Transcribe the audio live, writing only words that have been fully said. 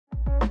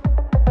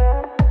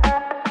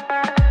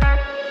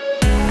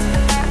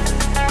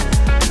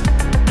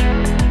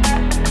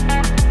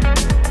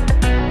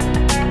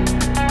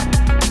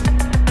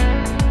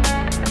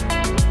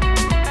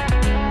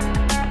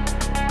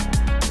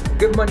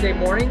Monday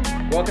morning.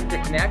 Welcome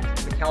to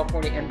Connect, the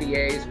California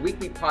MBA's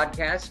weekly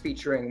podcast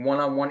featuring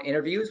one-on-one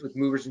interviews with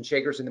movers and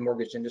shakers in the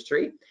mortgage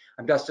industry.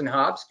 I'm Dustin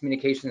Hobbs,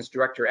 Communications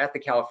Director at the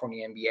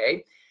California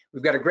MBA.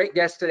 We've got a great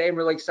guest today. I'm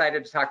really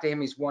excited to talk to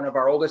him. He's one of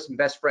our oldest and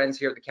best friends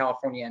here at the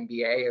California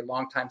MBA, a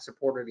longtime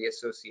supporter of the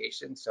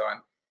association. So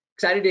I'm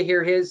excited to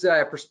hear his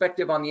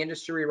perspective on the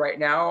industry right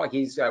now.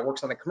 He's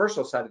works on the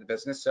commercial side of the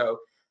business, so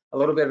a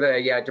little bit of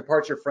a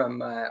departure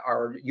from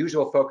our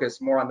usual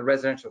focus, more on the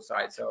residential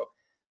side. So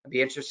it'll be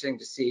interesting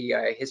to see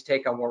his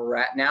take on where we're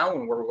at now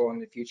and where we're going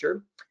in the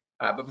future.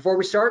 But before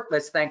we start,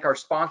 let's thank our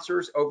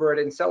sponsors over at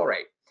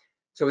Incelerate.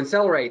 So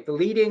Incelerate, the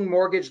leading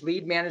mortgage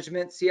lead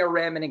management,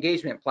 CRM, and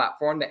engagement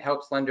platform that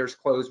helps lenders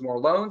close more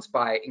loans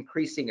by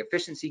increasing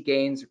efficiency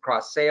gains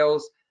across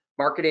sales,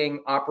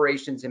 marketing,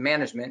 operations, and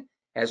management,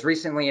 has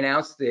recently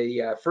announced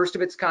the first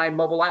of its kind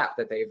mobile app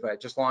that they've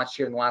just launched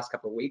here in the last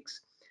couple of weeks.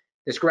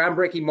 This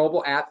groundbreaking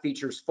mobile app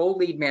features full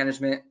lead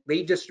management,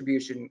 lead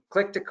distribution,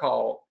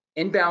 click-to-call,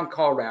 inbound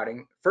call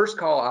routing, first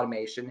call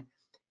automation,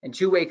 and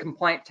two-way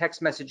compliant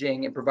text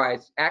messaging, and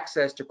provides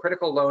access to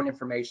critical loan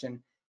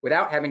information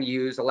without having to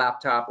use a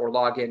laptop or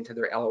log into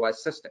their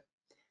LOS system.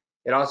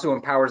 It also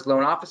empowers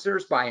loan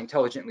officers by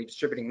intelligently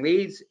distributing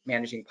leads,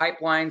 managing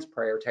pipelines,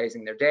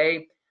 prioritizing their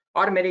day,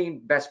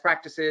 automating best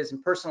practices,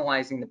 and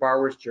personalizing the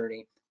borrower's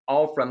journey,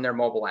 all from their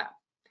mobile app.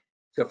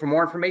 So for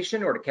more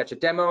information or to catch a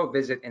demo,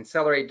 visit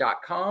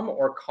incelerate.com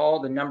or call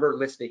the number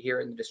listed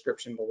here in the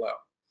description below.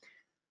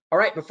 All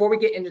right, before we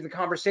get into the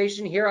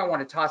conversation here, I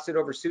want to toss it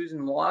over to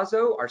Susan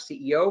Milazzo, our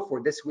CEO, for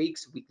this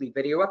week's weekly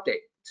video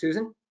update.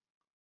 Susan?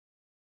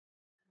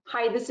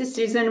 Hi, this is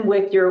Susan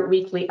with your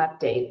weekly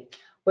update.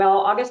 Well,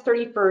 August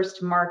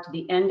 31st marked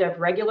the end of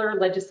regular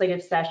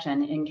legislative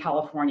session in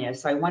California,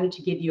 so I wanted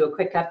to give you a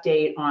quick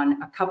update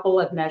on a couple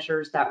of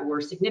measures that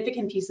were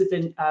significant pieces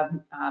of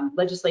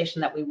legislation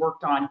that we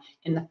worked on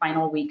in the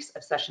final weeks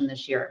of session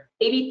this year.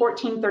 AB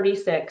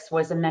 1436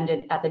 was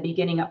amended at the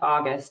beginning of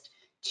August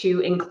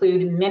to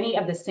include many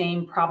of the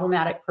same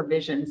problematic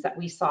provisions that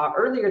we saw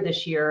earlier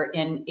this year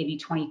in AB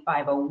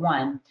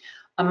 2501.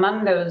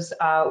 Among those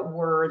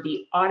were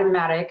the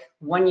automatic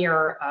 1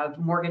 year of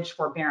mortgage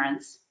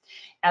forbearance,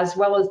 as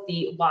well as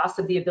the loss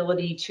of the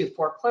ability to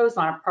foreclose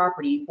on a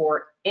property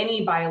for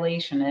any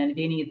violation and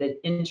any of the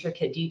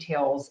intricate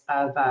details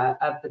of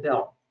the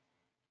bill.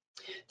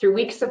 Through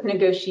weeks of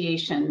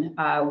negotiation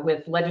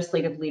with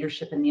legislative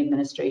leadership in the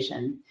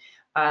administration,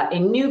 a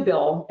new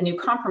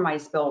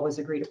compromise bill was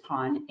agreed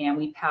upon, and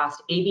we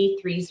passed AB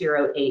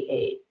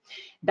 3088.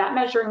 That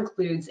measure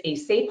includes a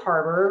safe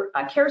harbor,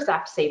 a CARES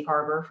Act safe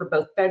harbor for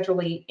both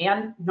federally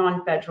and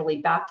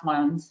non-federally backed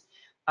loans.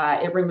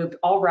 It removed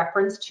all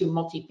reference to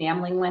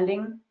multifamily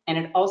lending, and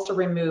it also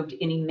removed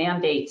any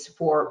mandates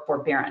for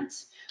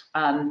forbearance.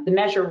 The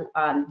measure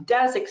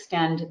does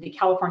extend the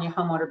California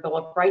Homeowner Bill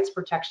of Rights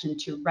protection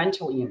to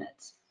rental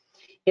units.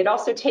 It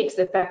also takes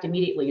effect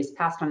immediately, is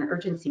passed on an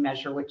urgency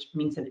measure, which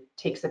means that it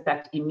takes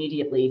effect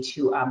immediately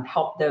to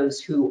help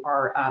those who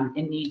are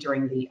in need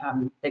during the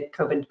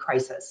COVID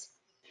crisis.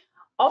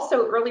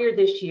 Also, earlier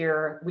this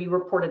year, we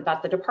reported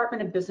that the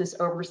Department of Business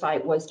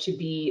Oversight was to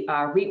be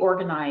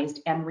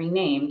reorganized and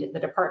renamed the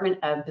Department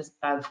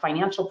of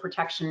Financial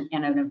Protection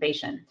and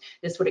Innovation.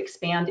 This would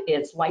expand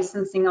its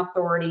licensing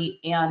authority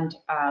and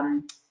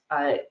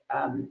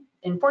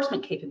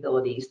enforcement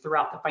capabilities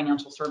throughout the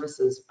financial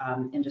services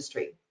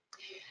industry.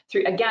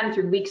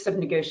 Through weeks of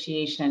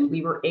negotiation,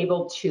 we were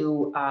able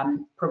to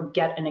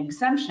get an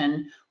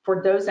exemption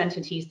for those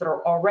entities that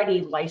are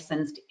already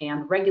licensed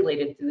and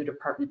regulated through the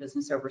Department of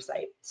Business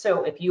Oversight.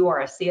 So if you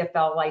are a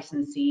CFL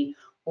licensee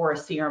or a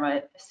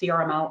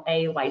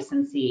CRMLA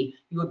licensee,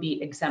 you would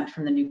be exempt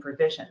from the new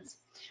provisions.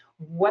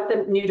 What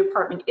the new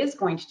department is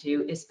going to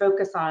do is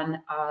focus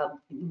on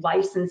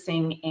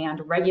licensing and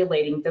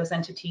regulating those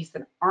entities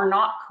that are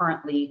not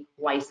currently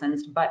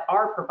licensed but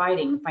are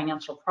providing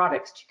financial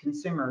products to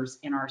consumers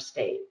in our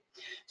state.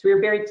 So we are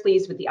very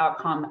pleased with the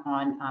outcome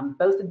on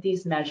both of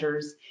these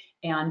measures,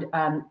 and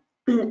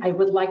I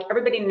would like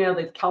everybody to know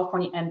that the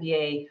California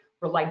MBA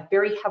relied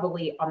very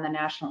heavily on the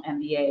National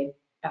MBA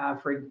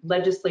for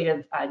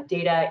legislative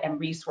data and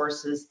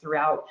resources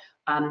throughout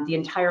the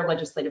entire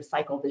legislative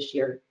cycle this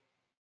year.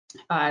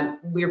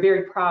 We're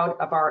very proud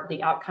of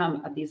the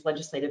outcome of these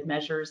legislative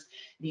measures,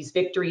 these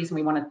victories, and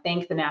we want to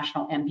thank the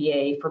National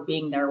MBA for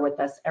being there with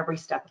us every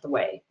step of the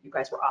way. You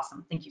guys were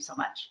awesome. Thank you so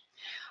much.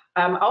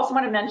 I also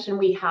want to mention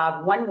we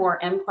have one more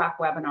MQAC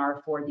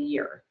webinar for the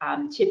year.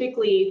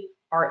 Typically,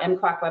 our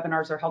MQAC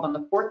webinars are held on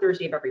the fourth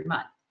Thursday of every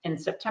month. In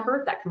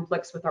September, that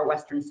conflicts with our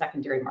Western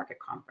Secondary Market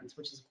Conference,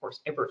 which is, of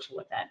course, a virtual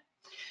event.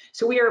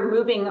 So we are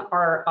moving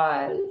our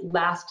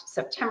last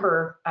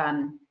September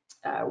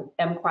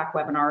MQAC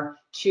webinar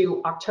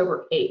to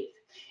October 8th,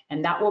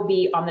 and that will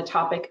be on the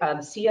topic of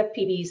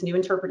CFPB's new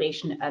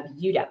interpretation of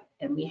UDEP.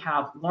 And we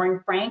have Lauren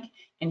Frank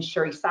and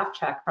Sherry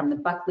Safchuk from the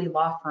Buckley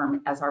Law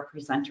Firm as our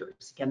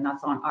presenters. Again,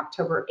 that's on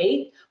October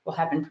 8th. We'll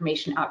have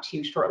information out to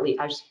you shortly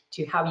as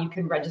to how you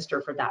can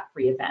register for that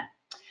free event.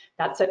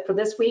 That's it for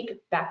this week.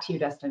 Back to you,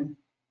 Dustin.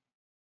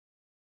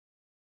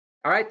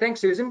 All right, thanks,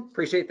 Susan.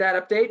 Appreciate that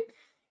update.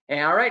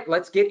 And all right,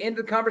 let's get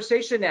into the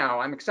conversation now.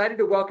 I'm excited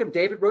to welcome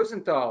David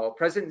Rosenthal,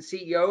 President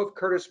and CEO of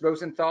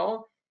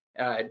Curtis-Rosenthal.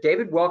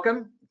 David,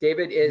 welcome.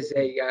 David is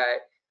a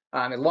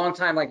long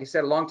time, like I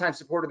said, a long time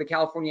supporter of the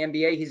California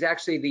MBA. He's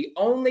actually the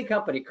only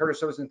company,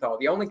 Curtis-Rosenthal,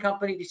 the only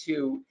company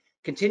to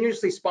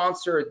continuously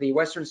sponsor the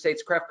Western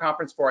States CREF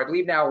Conference for, I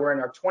believe now we're in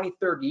our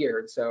 23rd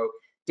year. So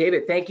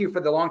David, thank you for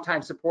the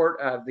longtime support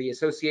of the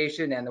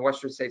association and the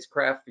Western States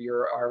CREF.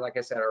 You're like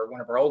I said, one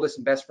of our oldest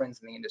and best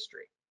friends in the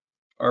industry.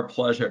 Our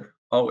pleasure.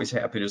 Always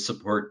happy to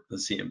support the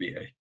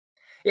CMBA.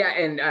 Yeah,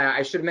 and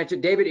I should have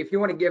mentioned, David, if you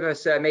want to give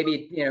us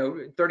maybe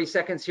 30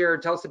 seconds here,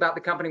 tell us about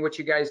the company, what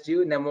you guys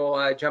do, and then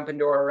we'll jump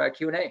into our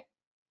Q&A.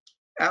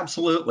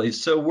 Absolutely.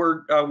 So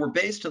we're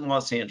based in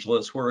Los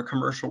Angeles. We're a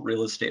commercial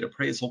real estate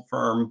appraisal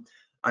firm.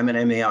 I'm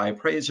an MAI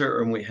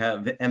appraiser, and we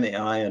have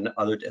MAI and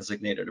other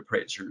designated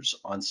appraisers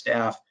on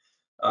staff.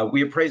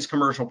 We appraise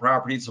commercial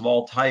properties of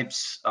all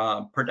types,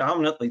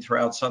 predominantly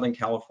throughout Southern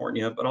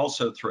California, but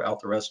also throughout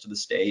the rest of the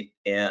state,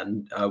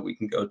 and we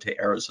can go to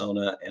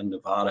Arizona and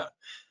Nevada.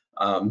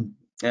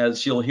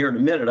 As you'll hear in a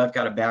minute, I've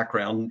got a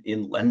background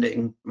in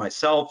lending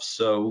myself,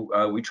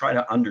 so we try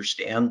to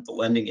understand the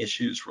lending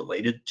issues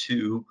related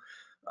to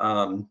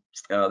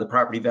the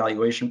property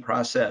valuation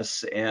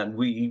process, and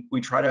we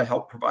try to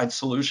help provide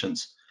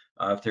solutions.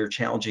 If there are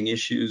challenging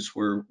issues,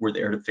 we're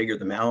there to figure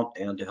them out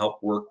and to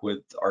help work with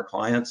our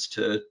clients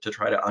to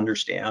try to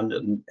understand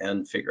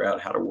and figure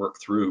out how to work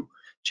through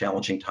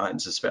challenging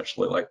times,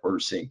 especially like we're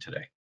seeing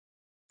today.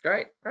 All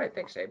right,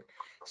 thanks, Dave.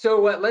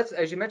 So let's,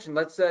 as you mentioned,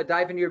 let's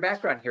dive into your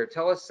background here.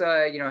 Tell us,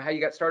 how you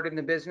got started in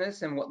the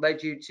business and what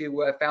led you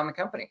to found the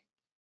company.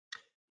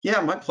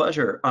 Yeah, my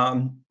pleasure.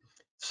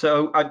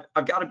 So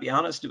I've got to be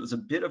honest, it was a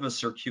bit of a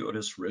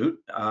circuitous route.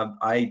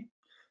 I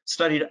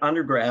studied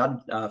undergrad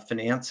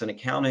finance and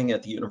accounting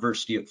at the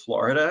University of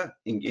Florida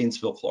in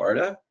Gainesville,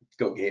 Florida.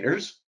 Go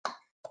Gators.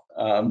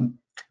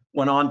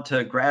 Went on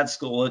to grad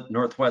school at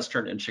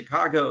Northwestern in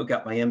Chicago,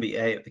 got my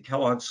MBA at the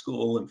Kellogg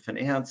School in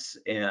Finance,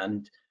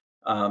 and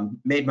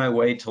made my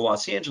way to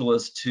Los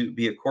Angeles to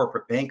be a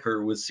corporate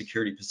banker with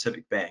Security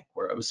Pacific Bank,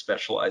 where I was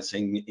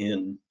specializing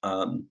in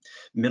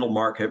middle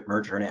market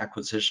merger and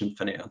acquisition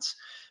finance.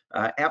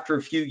 After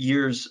a few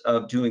years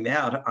of doing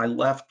that, I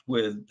left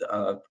with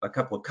a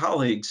couple of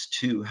colleagues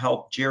to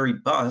help Jerry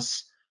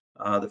Buss,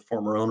 the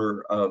former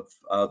owner of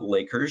the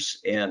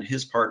Lakers, and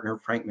his partner,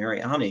 Frank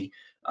Mariani,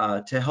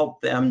 to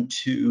help them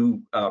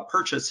to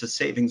purchase a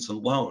savings and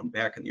loan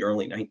back in the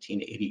early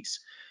 1980s.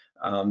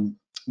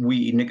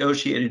 We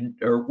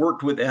negotiated or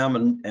worked with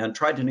them and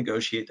tried to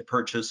negotiate the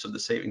purchase of the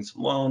savings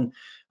and loan,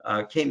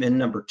 came in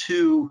number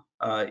 2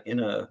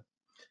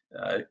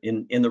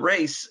 in the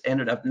race,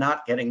 ended up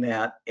not getting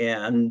that,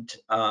 and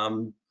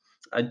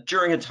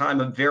during a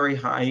time of very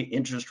high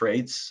interest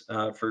rates,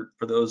 for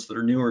those that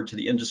are newer to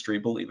the industry,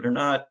 believe it or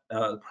not,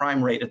 the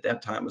prime rate at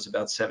that time was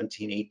about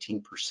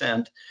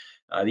 17–18%.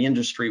 The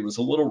industry was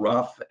a little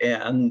rough,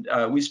 and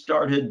we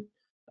started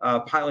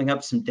piling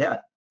up some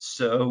debt.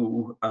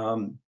 So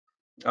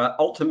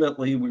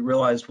ultimately, we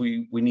realized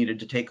we needed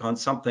to take on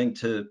something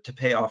to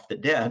pay off the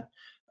debt.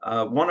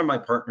 One of my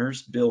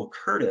partners, Bill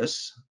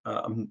Curtis,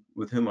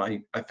 with whom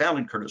I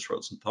founded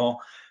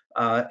Curtis-Rosenthal,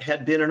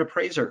 had been an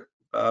appraiser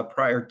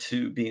prior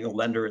to being a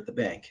lender at the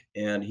bank.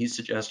 And he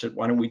suggested,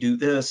 why don't we do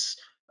this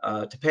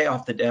to pay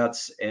off the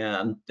debts,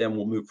 and then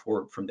we'll move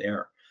forward from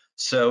there.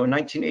 So in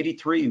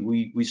 1983,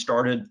 we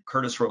started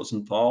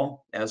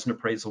Curtis-Rosenthal as an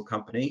appraisal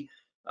company.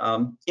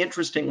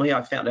 Interestingly,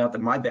 I found out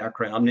that my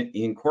background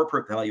in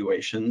corporate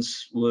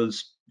valuations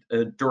was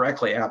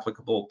directly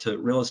applicable to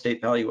real estate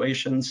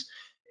valuations.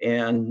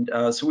 And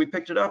so we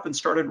picked it up and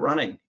started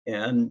running.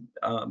 And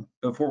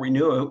before we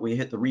knew it, we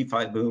hit the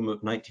refi boom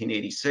of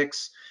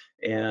 1986.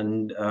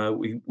 And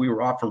we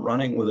were off and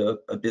running with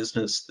a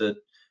business that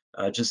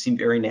just seemed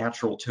very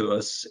natural to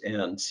us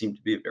and seemed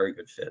to be a very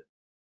good fit.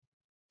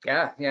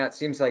 Yeah, it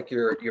seems like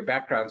your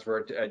backgrounds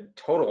were a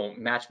total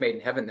match made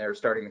in heaven there,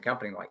 starting the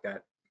company like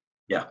that.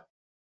 Yeah.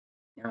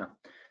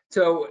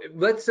 So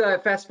let's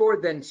fast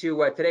forward then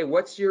to today.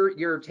 What's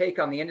your take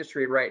on the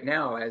industry right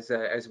now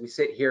as we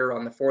sit here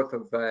on the 4th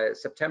of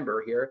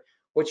September here?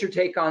 What's your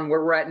take on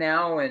where we're at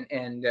now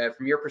and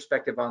from your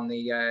perspective on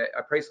the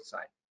appraisal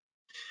side?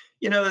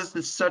 This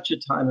is such a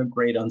time of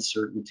great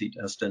uncertainty,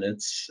 Dustin.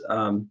 It's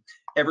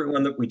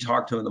everyone that we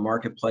talk to in the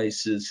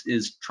marketplace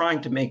is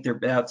trying to make their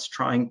bets,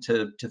 trying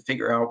to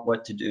figure out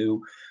what to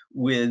do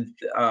with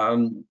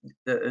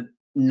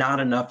not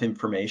enough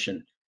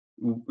information.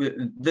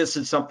 This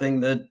is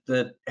something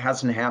that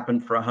hasn't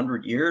happened for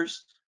 100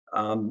 years.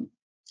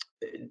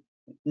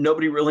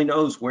 Nobody really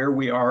knows where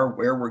we are,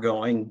 where we're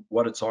going,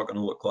 what it's all going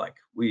to look like.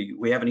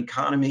 We have an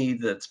economy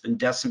that's been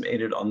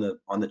decimated on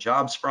the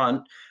jobs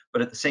front,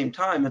 but at the same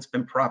time, it's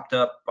been propped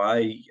up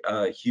by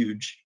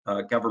huge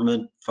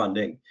government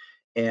funding.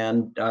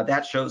 And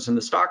that shows in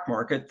the stock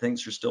market.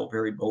 Things are still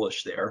very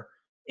bullish there.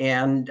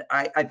 And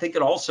I think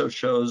it also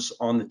shows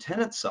on the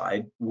tenant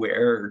side,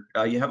 where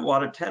you have a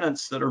lot of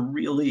tenants that are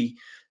really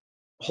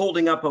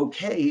holding up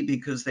okay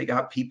because they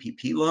got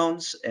PPP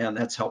loans, and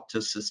that's helped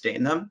to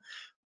sustain them.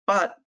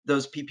 But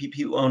those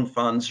PPP loan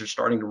funds are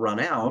starting to run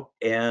out,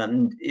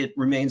 and it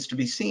remains to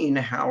be seen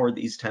how are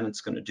these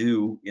tenants going to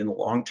do in the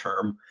long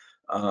term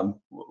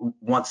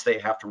once they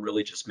have to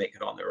really just make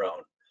it on their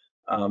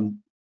own.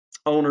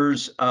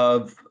 Owners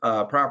of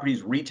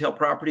properties, retail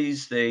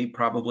properties, they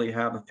probably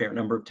have a fair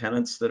number of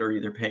tenants that are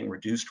either paying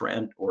reduced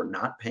rent or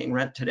not paying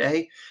rent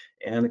today.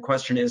 And the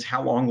question is,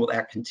 how long will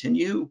that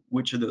continue?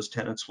 Which of those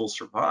tenants will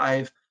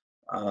survive?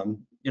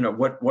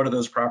 What do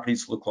those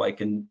properties look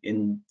like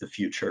in the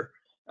future?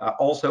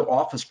 Also,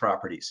 office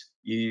properties.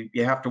 You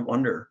have to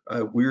wonder.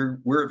 We're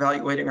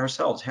evaluating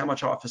ourselves. How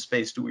much office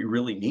space do we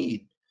really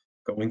need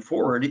going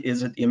forward?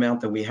 Is it the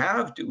amount that we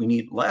have? Do we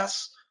need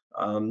less?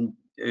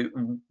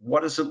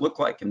 What does it look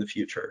like in the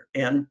future?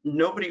 And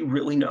nobody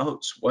really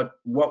knows. What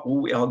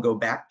will we all go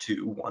back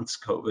to once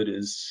COVID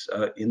is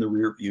in the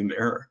rearview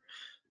mirror?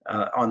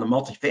 On the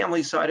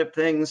multifamily side of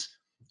things,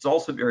 it's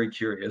also very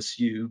curious.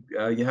 You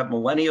have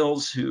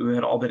millennials who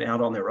had all been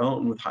out on their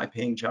own with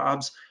high-paying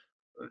jobs.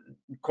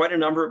 Quite a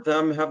number of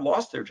them have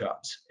lost their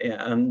jobs,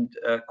 and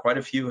quite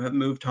a few have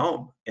moved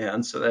home.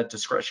 And so that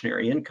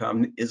discretionary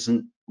income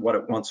isn't what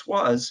it once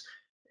was.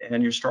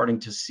 And you're starting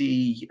to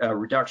see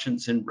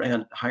reductions in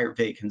rent, higher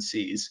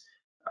vacancies.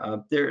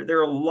 There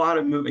are a lot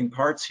of moving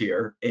parts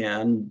here,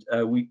 and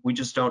we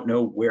just don't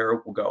know where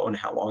it will go and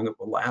how long it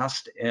will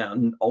last,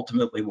 and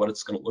ultimately what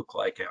it's going to look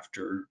like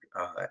after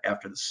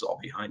this is all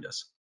behind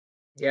us.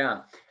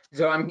 Yeah.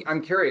 So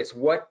I'm curious,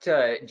 what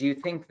do you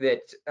think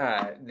that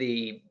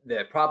the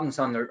problems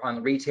on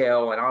the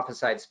retail and office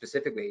side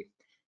specifically,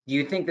 do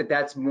you think that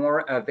that's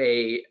more of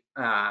a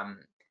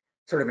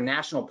sort of a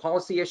national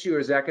policy issue, or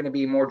is that going to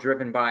be more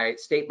driven by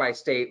state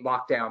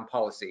lockdown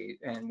policy,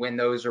 and when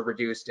those are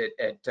reduced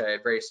at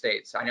various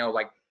states? I know,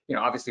 like,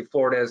 obviously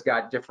Florida's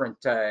got different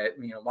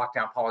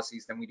lockdown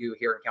policies than we do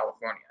here in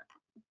California.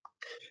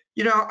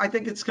 I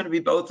think it's going to be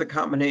both a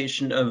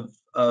combination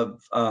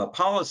of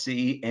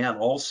policy and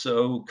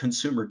also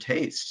consumer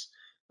tastes.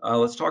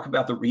 Let's talk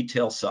about the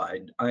retail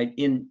side.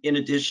 In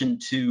addition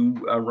to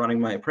running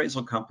my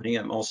appraisal company,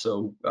 I'm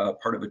also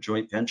part of a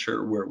joint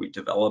venture where we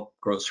develop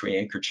grocery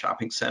anchored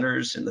shopping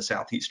centers in the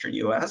southeastern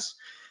U.S.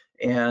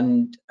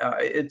 And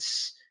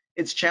it's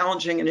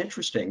challenging and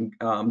interesting.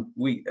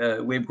 We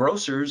have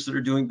grocers that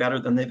are doing better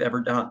than they've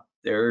ever done.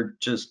 They're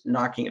just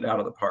knocking it out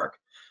of the park.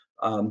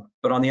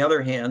 But on the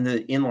other hand,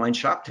 the inline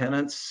shop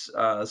tenants,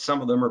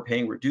 some of them are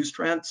paying reduced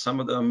rent, some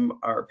of them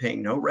are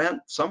paying no rent,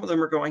 some of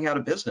them are going out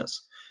of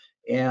business.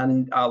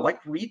 And like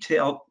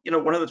retail,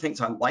 one of the things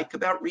I like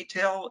about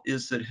retail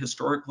is that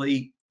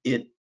historically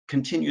it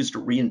continues to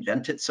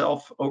reinvent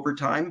itself over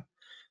time.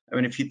 I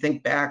mean, if you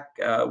think back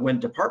when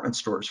department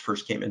stores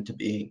first came into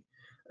being,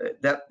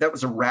 that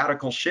was a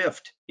radical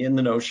shift in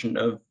the notion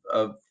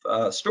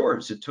of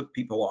stores. It took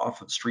people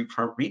off of street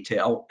front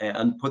retail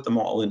and put them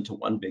all into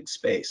one big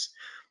space.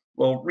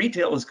 Well,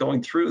 retail is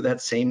going through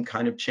that same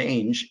kind of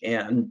change,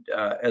 and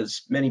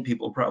as many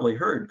people probably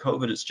heard,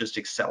 COVID is just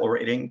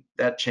accelerating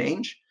that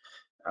change.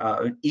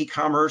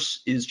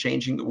 E-commerce is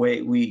changing the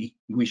way we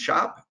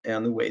shop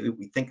and the way that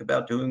we think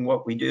about doing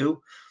what we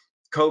do.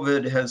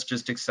 COVID has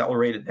just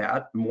accelerated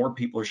that. More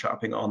people are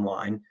shopping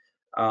online.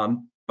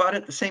 But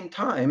at the same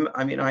time,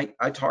 I mean,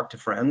 I talk to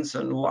friends,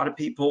 and a lot of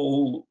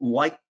people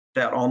like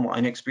that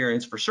online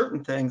experience for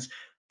certain things.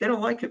 They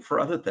don't like it for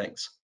other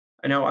things.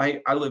 I know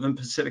I live in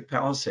Pacific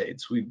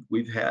Palisades.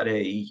 We've had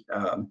a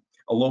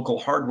local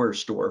hardware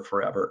store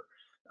forever.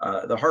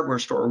 The hardware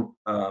store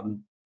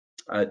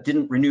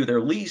didn't renew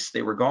their lease.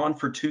 They were gone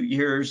for 2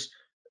 years.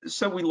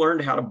 So we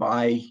learned how to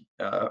buy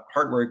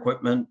hardware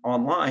equipment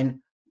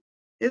online.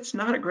 It's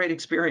not a great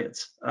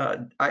experience.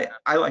 I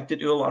like to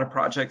do a lot of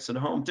projects at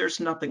home.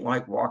 There's nothing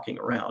like walking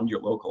around your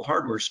local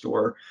hardware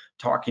store,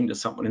 talking to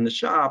someone in the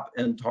shop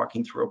and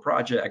talking through a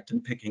project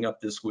and picking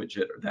up this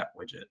widget or that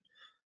widget.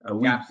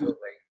 Yeah, absolutely.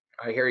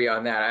 I hear you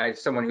on that.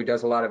 As someone who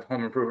does a lot of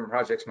home improvement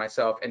projects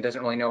myself and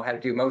doesn't really know how to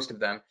do most of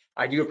them,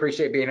 I do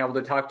appreciate being able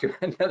to talk to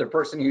another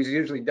person who's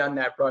usually done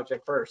that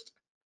project first.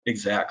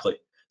 Exactly.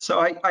 So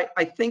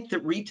I think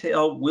that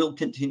retail will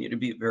continue to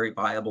be a very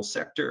viable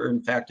sector.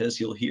 In fact, as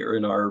you'll hear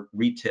in our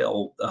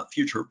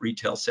future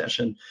retail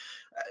session,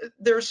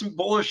 there are some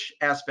bullish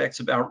aspects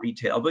about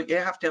retail, but you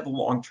have to have a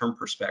long-term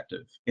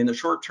perspective. In the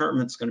short term,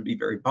 it's going to be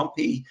very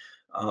bumpy.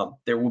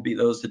 There will be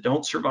those that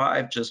don't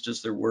survive, just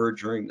as there were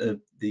during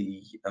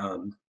the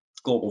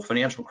global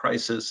financial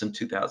crisis in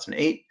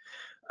 2008.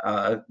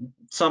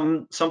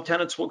 Some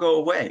tenants will go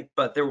away,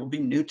 but there will be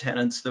new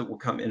tenants that will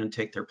come in and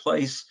take their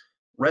place.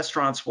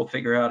 Restaurants will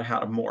figure out how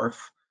to morph.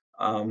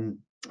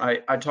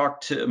 I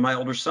talked to my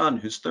older son,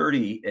 who's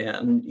 30,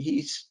 and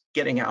he's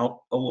getting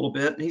out a little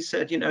bit. And he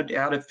said,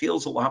 Dad, it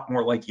feels a lot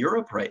more like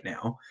Europe right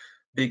now,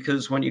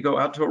 because when you go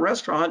out to a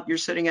restaurant, you're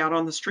sitting out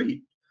on the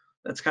street.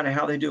 That's kind of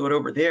how they do it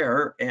over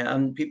there,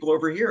 and people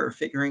over here are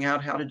figuring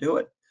out how to do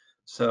it.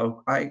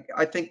 So I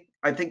think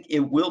it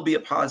will be a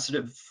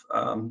positive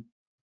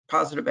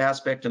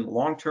aspect in the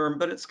long term,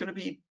 but it's going to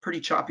be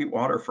pretty choppy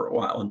water for a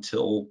while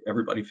until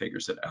everybody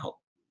figures it out.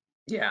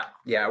 Yeah.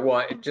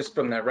 Well, just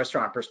from the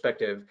restaurant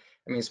perspective,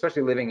 I mean,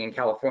 especially living in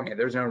California,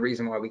 there's no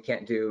reason why we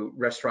can't do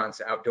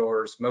restaurants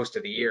outdoors most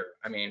of the year.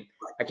 I mean,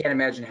 I can't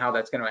imagine how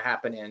that's going to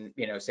happen in,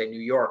 say New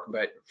York,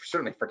 but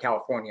certainly for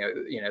California,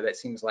 that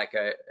seems like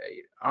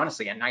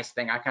honestly a nice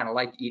thing. I kind of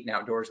like eating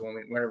outdoors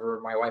whenever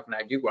my wife and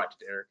I do go out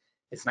to dinner.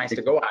 It's nice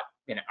to go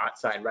out,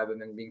 outside rather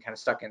than being kind of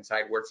stuck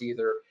inside where it's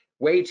either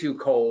way too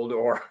cold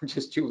or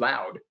just too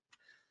loud.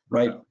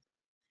 Right. So.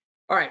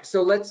 All right,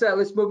 so let's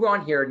move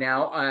on here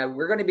now.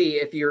 We're going to be,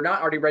 if you're not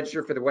already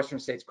registered for the Western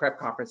States CREP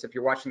Conference, if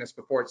you're watching this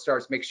before it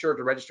starts, make sure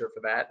to register for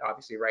that,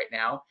 obviously right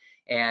now.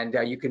 And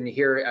you can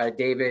hear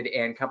David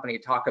and company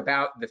talk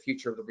about the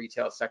future of the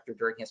retail sector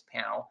during his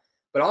panel.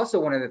 But also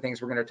one of the things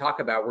we're going to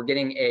talk about, we're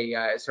getting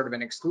a sort of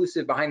an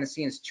exclusive behind the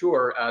scenes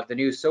tour of the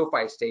new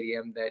SoFi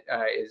Stadium that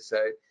is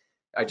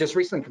just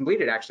recently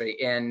completed actually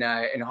in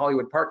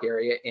Hollywood Park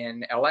area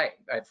in LA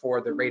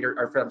for the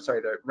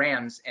the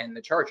Rams and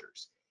the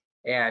Chargers.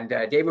 And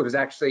David was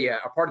actually a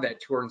part of that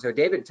tour. And so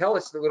David, tell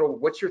us a little,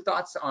 what's your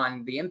thoughts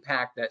on the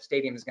impact that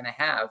stadium is going to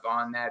have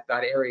on that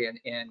area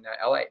in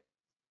LA?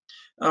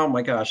 Oh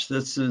my gosh,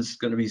 this is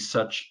going to be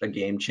such a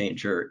game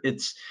changer.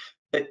 It's,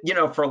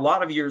 for a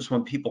lot of years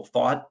when people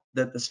thought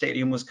that the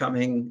stadium was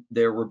coming,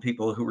 there were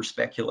people who were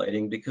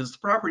speculating because the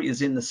property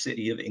is in the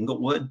city of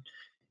Inglewood.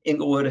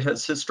 Inglewood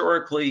has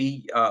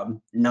historically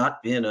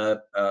not been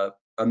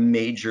a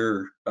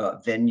major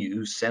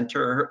venue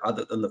center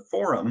other than the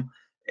Forum.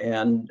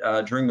 And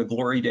during the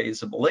glory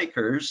days of the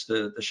Lakers,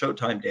 the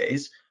Showtime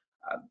days,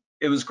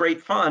 it was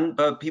great fun,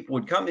 but people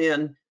would come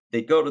in,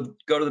 they'd go to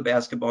the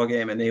basketball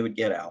game, and they would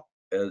get out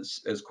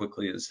as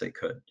quickly as they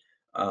could.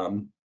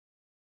 And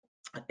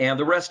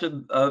the rest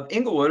of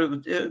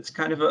Inglewood, it's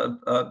kind of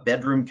a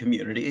bedroom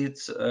community.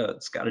 It's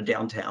got a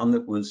downtown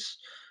that was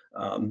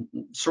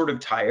sort of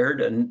tired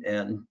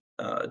and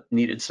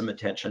needed some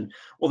attention.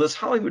 Well, this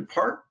Hollywood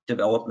Park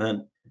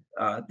development,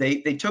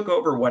 they took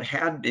over what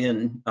had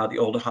been the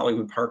old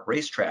Hollywood Park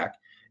racetrack.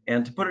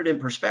 And to put it in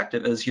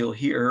perspective, as you'll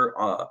hear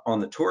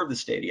on the tour of the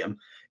stadium,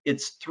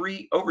 it's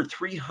over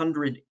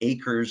 300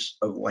 acres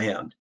of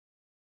land.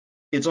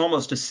 It's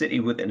almost a city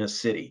within a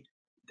city.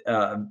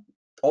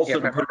 Also,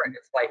 yeah,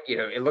 it's like,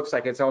 it looks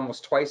like it's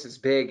almost twice as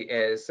big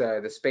as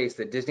the space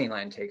that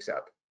Disneyland takes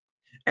up.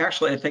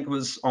 Actually, I think it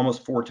was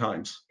almost 4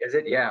 times. Is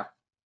it? Yeah.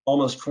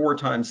 Almost 4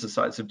 times the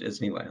size of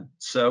Disneyland.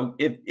 So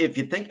if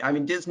you think, I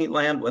mean,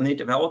 Disneyland, when they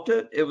developed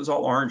it, it was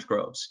all orange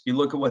groves. You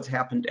look at what's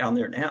happened down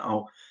there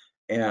now,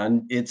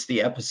 and it's the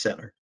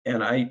epicenter.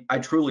 And I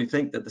truly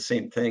think that the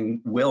same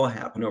thing will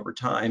happen over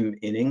time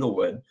in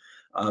Inglewood.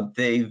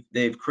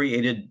 They've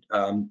created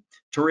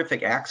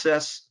terrific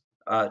access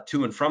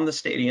to and from the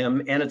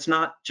stadium, and it's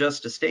not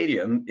just a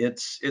stadium,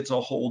 it's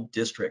a whole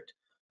district.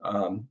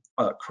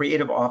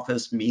 Creative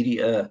office,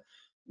 media,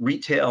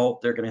 retail.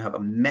 They're going to have a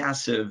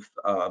massive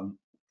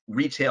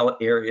retail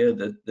area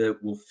that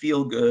will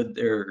feel good.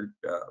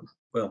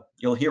 Well,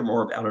 you'll hear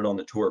more about it on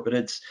the tour, but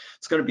it's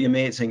going to be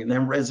amazing. And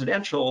then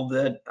residential,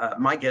 that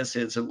my guess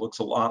is it looks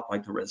a lot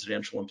like the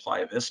residential in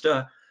Playa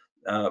Vista,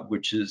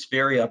 which is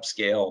very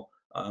upscale,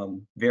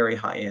 very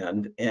high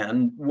end.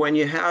 And when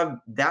you have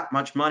that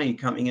much money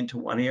coming into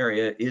one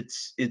area,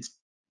 it's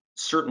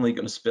certainly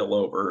going to spill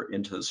over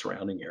into the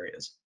surrounding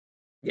areas.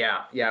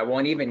 Yeah. Well,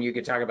 and even you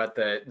could talk about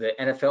the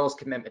NFL's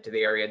commitment to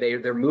the area.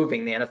 They're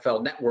moving the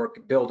NFL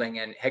Network building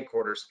and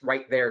headquarters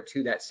right there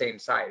to that same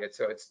site. And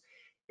so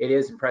it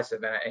is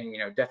impressive,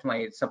 and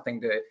definitely it's something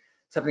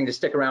to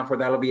stick around for.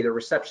 That'll be the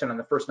reception on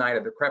the first night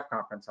of the CREP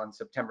conference on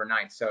September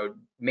 9th. So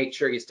make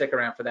sure you stick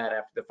around for that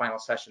after the final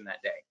session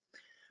that day.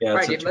 Yeah. All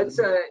right, let's.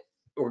 Go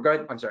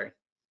ahead. I'm sorry.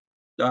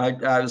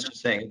 I was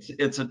just saying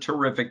it's a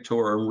terrific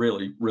tour and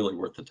really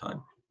worth the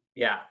time.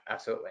 Yeah,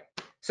 absolutely.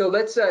 So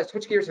let's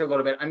switch gears here a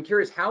little bit. I'm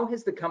curious, how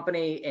has the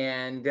company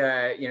and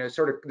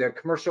sort of the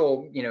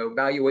commercial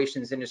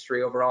valuations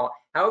industry overall,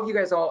 how have you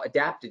guys all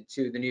adapted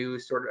to the new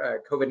sort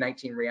of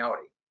COVID-19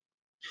 reality?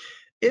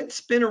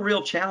 It's been a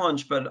real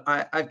challenge, but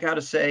I've got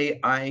to say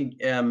I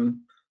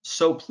am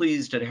so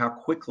pleased at how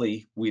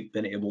quickly we've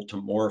been able to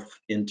morph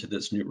into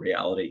this new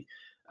reality.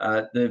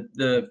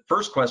 The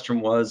first question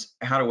was,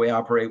 how do we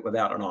operate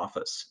without an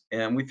office?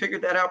 And we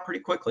figured that out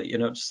pretty quickly,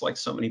 just like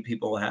so many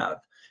people have.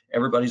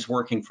 Everybody's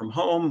working from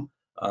home.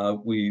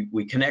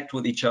 We connect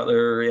with each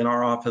other in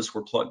our office.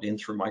 We're plugged in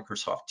through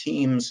Microsoft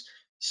Teams,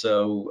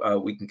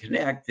 so we can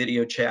connect,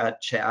 video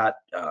chat,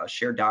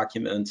 share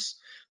documents.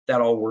 That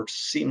all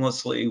works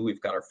seamlessly.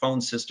 We've got our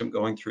phone system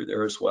going through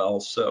there as well.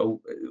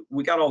 So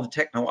we got all the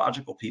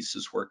technological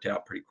pieces worked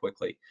out pretty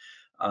quickly.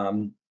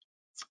 Then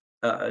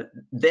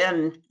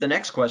the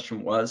next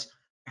question was,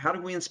 how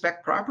do we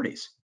inspect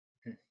properties?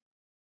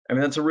 I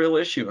mean, that's a real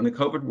issue in the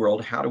COVID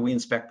world. How do we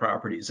inspect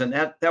properties? And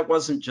that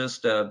wasn't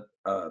just a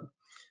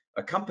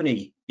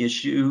company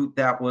issue.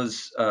 That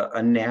was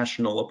a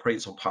national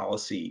appraisal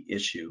policy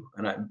issue.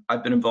 And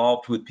I've been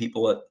involved with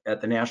people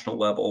at the national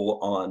level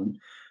on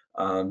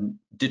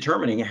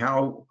determining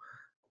how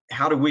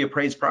do we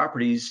appraise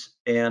properties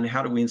and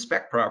how do we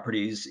inspect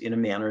properties in a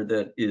manner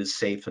that is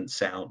safe and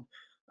sound.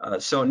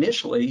 So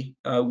initially,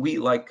 we,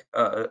 like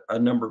a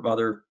number of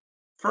other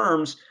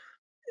firms,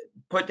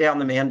 put down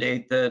the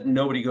mandate that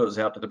nobody goes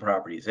out to the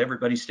properties.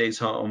 Everybody stays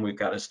home. We've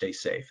got to stay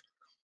safe.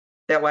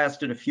 That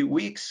lasted a few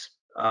weeks.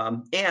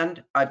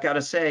 And I've got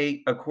to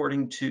say,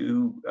 according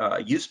to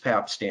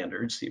USPAP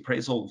standards,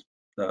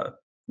 the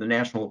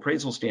national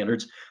appraisal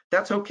standards,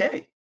 that's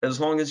okay, as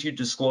long as you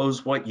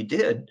disclose what you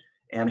did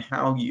and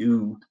how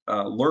you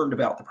learned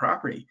about the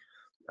property.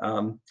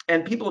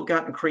 And people have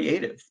gotten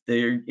creative.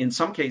 They're in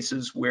some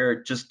cases where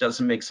it just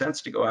doesn't make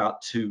sense to go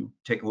out to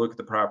take a look at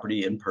the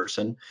property in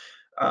person.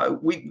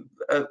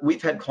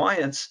 We've had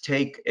clients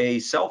take a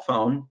cell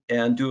phone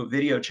and do a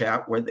video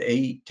chat where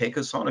they take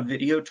us on a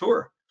video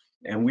tour,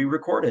 and we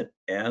record it,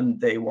 and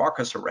they walk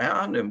us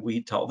around, and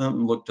we tell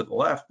them, look to the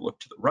left, look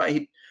to the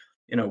right,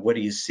 what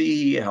do you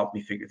see? Help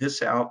me figure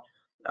this out.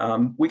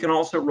 We can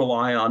also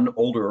rely on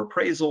older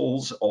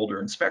appraisals,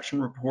 older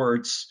inspection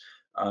reports,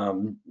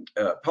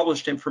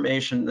 published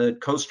information that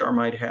CoStar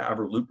might have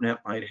or LoopNet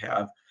might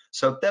have.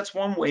 So that's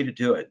one way to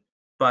do it.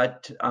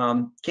 But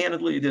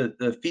candidly,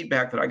 the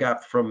feedback that I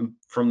got from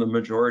the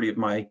majority of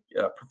my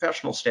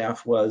professional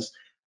staff was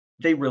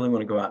they really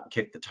want to go out and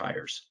kick the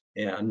tires,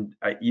 and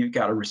you've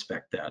got to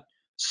respect that.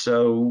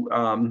 So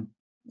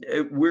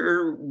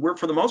we're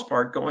for the most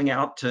part going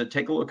out to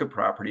take a look at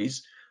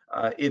properties.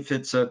 If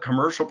it's a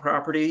commercial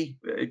property,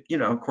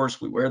 of course,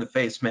 we wear the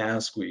face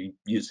mask, we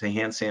use the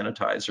hand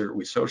sanitizer,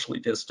 we socially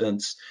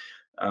distance.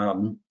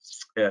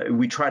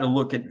 We try to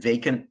look at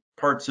vacant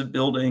parts of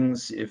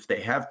buildings. If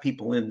they have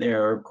people in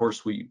there, of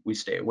course, we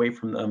stay away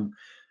from them.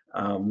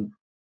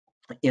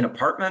 In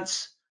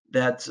apartments,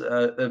 that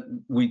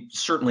we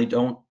certainly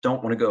don't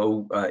want to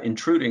go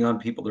intruding on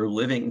people that are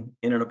living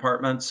in an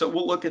apartment. So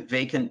we'll look at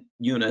vacant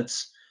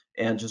units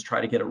and just try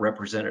to get a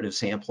representative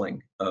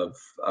sampling of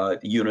the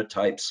unit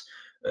types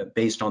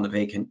based on the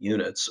vacant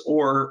units.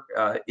 Or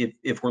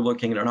if we're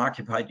looking at an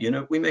occupied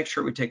unit, we make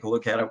sure we take a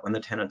look at it when the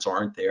tenants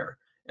aren't there,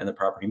 and the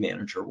property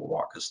manager will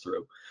walk us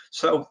through.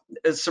 So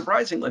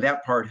surprisingly,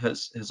 that part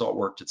has all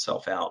worked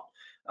itself out.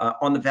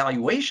 On the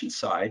valuation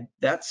side,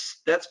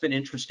 that's been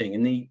interesting.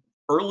 In the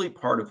early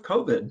part of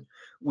COVID,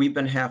 we've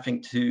been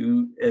having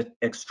to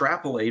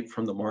extrapolate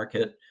from the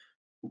market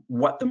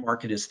what the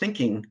market is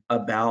thinking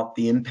about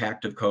the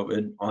impact of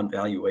COVID on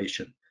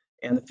valuation.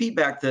 And the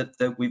feedback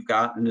that we've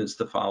gotten is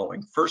the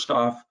following. First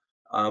off,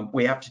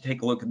 we have to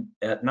take a look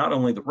at not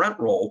only the rent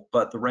roll,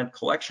 but the rent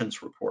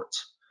collections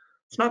reports.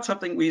 It's not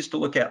something we used to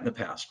look at in the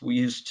past. We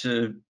used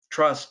to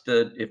trust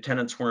that if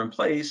tenants were in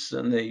place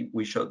and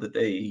we showed that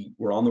they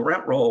were on the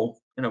rent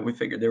roll, we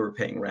figured they were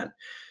paying rent.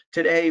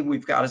 Today,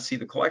 we've got to see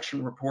the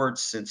collection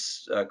reports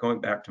since going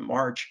back to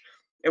March,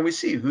 and we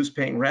see who's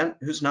paying rent,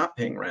 who's not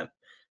paying rent.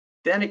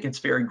 Then it gets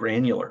very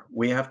granular.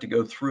 We have to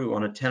go through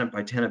on a tenant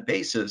by tenant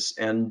basis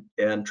and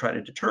try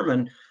to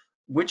determine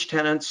which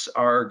tenants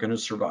are going to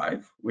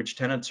survive, which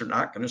tenants are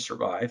not going to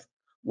survive.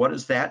 What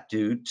does that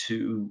do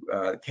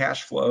to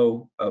cash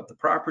flow of the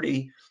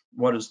property?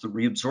 What does the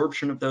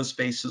reabsorption of those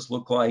spaces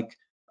look like?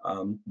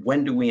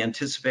 When do we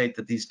anticipate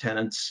that these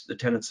tenants, the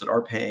tenants that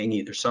are paying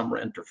either some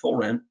rent or full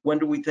rent, when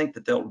do we think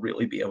that they'll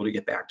really be able to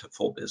get back to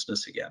full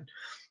business again?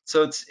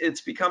 So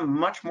it's become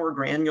much more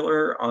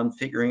granular on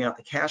figuring out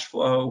the cash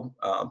flow,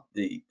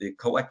 the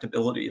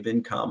collectability of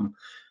income,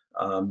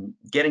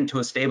 getting to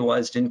a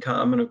stabilized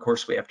income, and of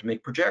course we have to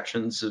make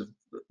projections of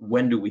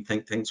when do we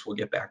think things will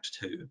get back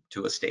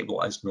to a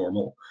stabilized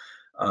normal.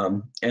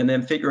 And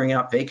then figuring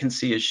out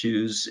vacancy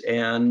issues,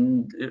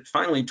 and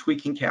finally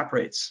tweaking cap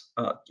rates.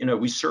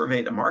 We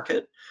survey the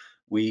market,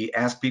 we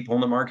ask people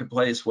in the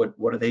marketplace what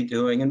are they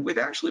doing, and we've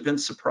actually been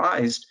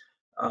surprised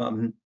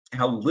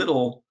how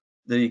little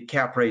the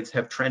cap rates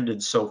have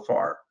trended so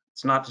far.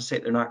 It's not to say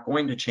they're not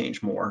going to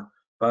change more,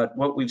 but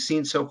what we've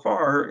seen so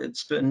far,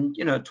 it's been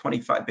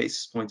 25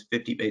 basis points,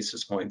 50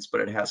 basis points,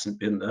 but it hasn't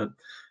been the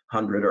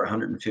 100 or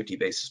 150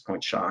 basis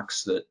point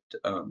shocks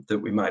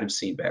that we might have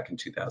seen back in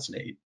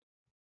 2008.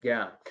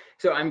 Yeah.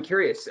 So I'm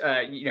curious.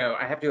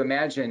 I have to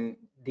imagine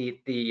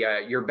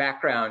your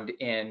background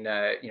in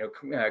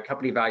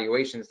company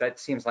valuations. That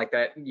seems like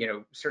that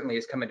certainly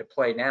has come into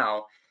play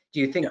now. Do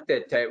you think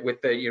that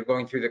with the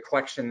going through the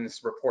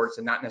collections reports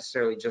and not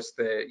necessarily just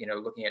the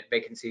looking at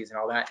vacancies and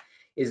all that,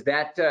 is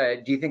that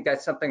do you think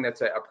that's something that's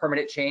a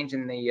permanent change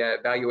in the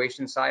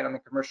valuation side on the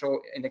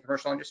commercial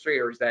industry,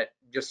 or is that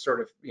just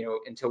sort of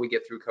until we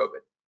get through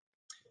COVID?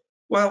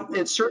 Well,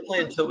 it's certainly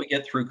until we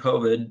get through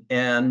COVID,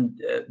 and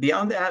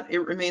beyond that, it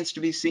remains to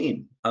be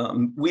seen.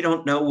 We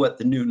don't know what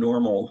the new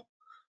normal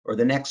or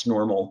the next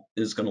normal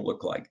is going to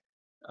look like.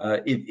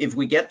 If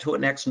we get to a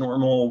next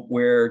normal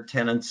where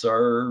tenants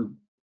are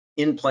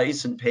in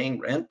place and paying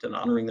rent and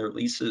honoring their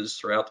leases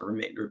throughout the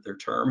remainder of their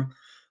term,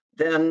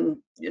 then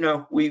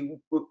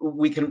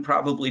we can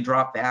probably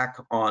drop back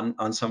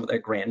on some of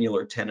that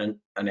granular tenant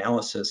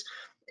analysis.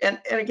 And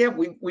again,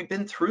 we've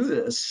been through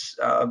this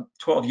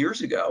 12 years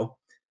ago.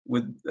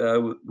 With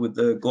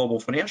the global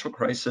financial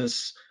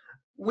crisis,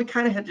 we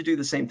kind of had to do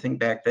the same thing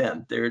back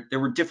then. There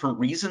were different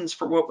reasons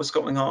for what was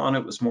going on.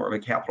 It was more of a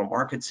capital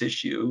markets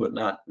issue and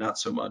not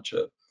so much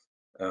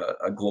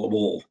a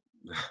global,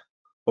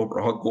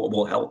 overall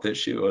global health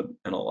issue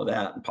and all of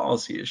that, and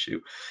policy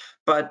issue.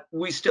 But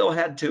we still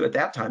had to, at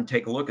that time,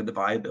 take a look at the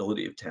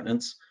viability of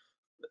tenants.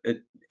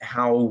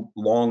 How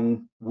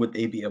long would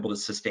they be able to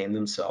sustain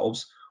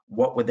themselves?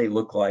 What would they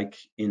look like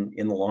in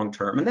the long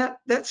term? And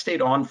that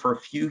stayed on for a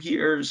few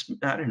years,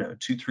 I don't know,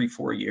 2, 3,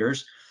 4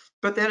 years.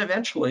 But then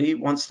eventually,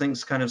 once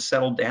things kind of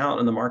settled down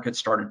and the market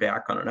started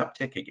back on an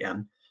uptick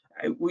again,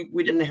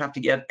 we didn't have to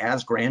get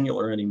as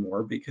granular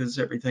anymore because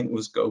everything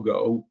was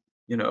go,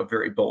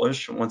 very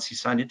bullish. And once you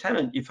signed a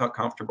tenant, you felt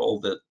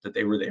comfortable that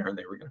they were there and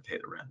they were going to pay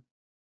the rent.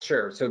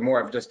 Sure. So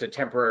more of just a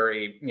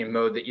temporary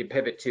mode that you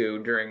pivot to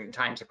during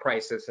times of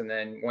crisis, and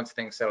then once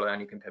things settle down,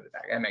 you can pivot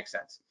back. That makes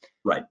sense.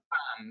 Right.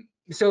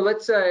 So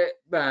let's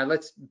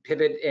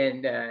pivot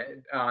and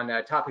on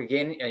a topic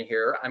again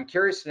here. I'm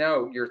curious to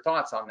know your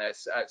thoughts on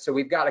this. So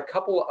we've got a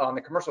couple on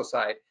the commercial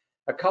side,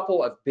 a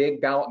couple of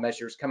big ballot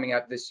measures coming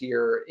out this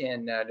year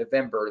in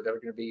November that are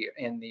going to be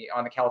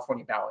on the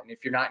California ballot. And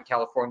if you're not in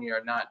California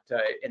or not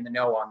in the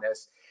know on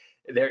this,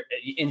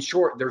 in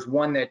short, there's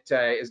one that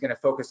is going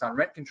to focus on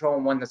rent control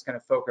and one that's going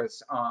to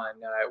focus on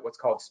what's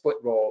called split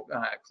roll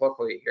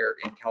colloquially here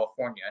in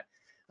California.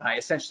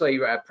 Essentially,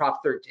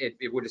 Prop 13,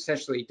 it would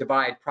essentially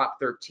divide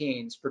Prop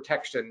 13's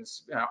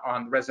protections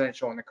on the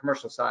residential and the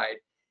commercial side.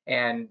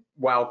 And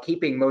while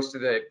keeping most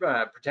of the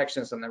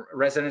protections on the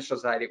residential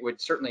side, it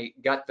would certainly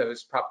gut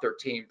those Prop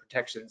 13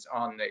 protections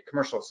on the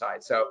commercial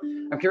side. So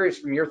I'm curious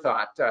from your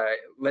thought,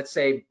 let's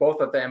say both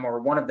of them or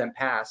one of them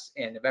pass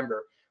in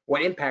November.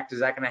 What impact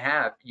is that going to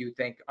have, you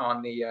think,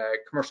 on the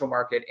commercial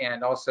market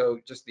and also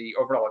just the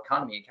overall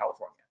economy in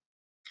California?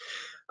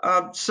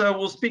 So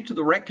we'll speak to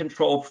the rent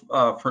control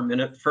for a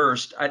minute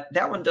first.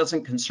 That one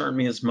doesn't concern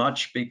me as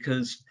much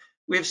because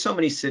we have so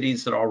many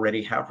cities that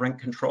already have rent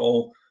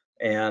control,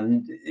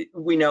 and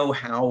we know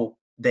how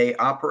they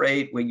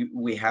operate.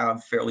 We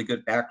have fairly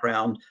good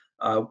background.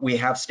 We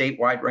have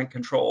statewide rent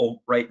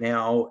control right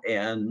now,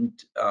 and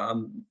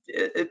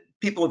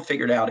people have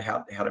figured out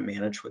how to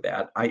manage with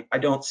that. I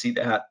don't see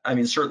that. I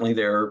mean, certainly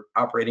there are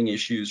operating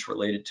issues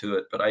related to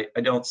it, but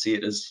I don't see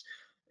it as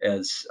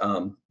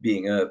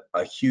being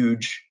a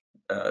huge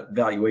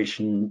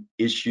valuation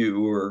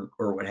issue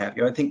or what have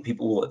you. I think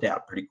people will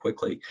adapt pretty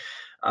quickly.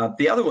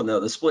 The other one, though,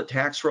 the split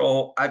tax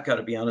roll, I've got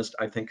to be honest,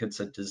 I think it's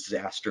a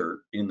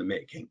disaster in the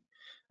making.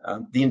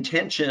 The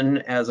intention,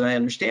 as I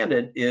understand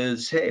it,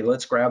 is, hey,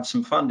 let's grab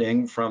some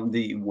funding from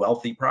the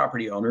wealthy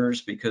property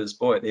owners because,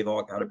 boy, they've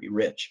all got to be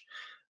rich.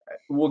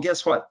 Well,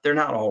 guess what? They're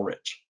not all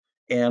rich.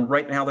 And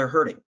right now they're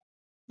hurting.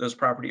 Those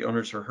property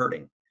owners are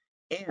hurting.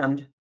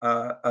 And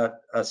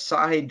a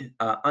side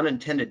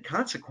unintended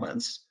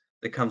consequence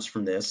that comes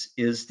from this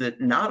is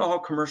that not all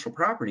commercial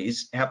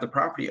properties have the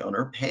property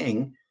owner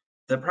paying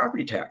the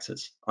property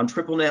taxes. On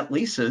triple net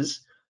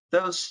leases,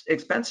 those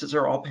expenses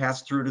are all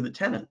passed through to the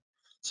tenant.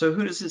 So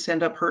who does this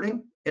end up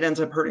hurting? It ends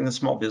up hurting the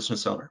small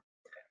business owner.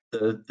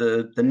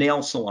 The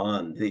nail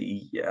salon,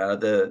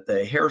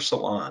 the hair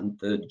salon,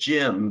 the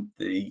gym,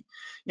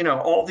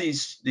 all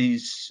these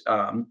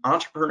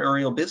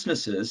entrepreneurial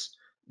businesses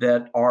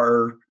that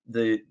are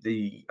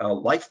the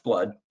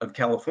lifeblood of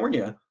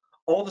California.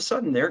 All of a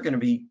sudden, they're going to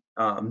be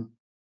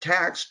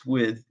taxed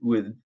with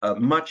a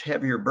much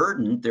heavier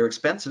burden. Their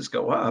expenses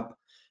go up,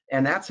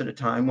 and that's at a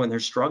time when they're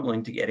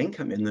struggling to get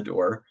income in the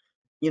door.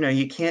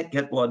 You can't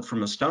get blood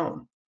from a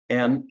stone,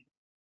 and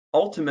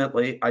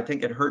ultimately, I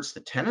think it hurts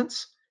the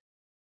tenants.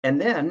 And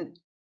then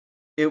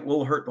it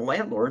will hurt the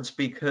landlords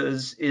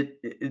because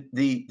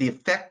the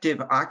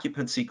effective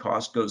occupancy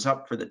cost goes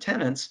up for the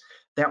tenants.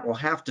 That will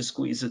have to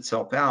squeeze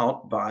itself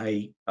out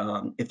by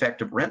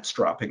effective rents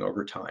dropping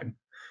over time.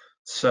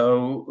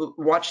 So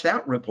watch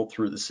that ripple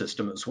through the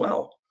system as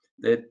well.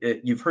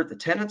 You've hurt the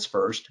tenants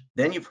first,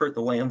 then you've hurt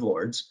the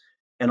landlords,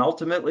 and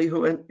ultimately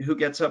who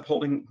gets up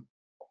holding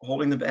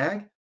the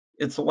bag?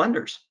 It's the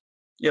lenders.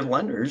 You have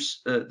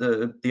lenders,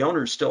 the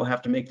owners still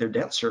have to make their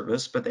debt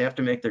service, but they have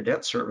to make their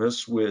debt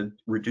service with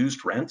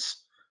reduced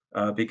rents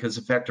because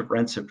effective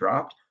rents have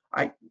dropped.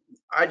 I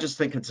just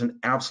think it's an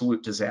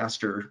absolute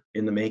disaster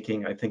in the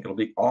making. I think it'll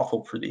be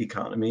awful for the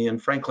economy.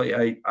 And frankly,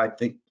 I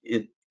think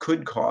it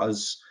could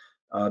cause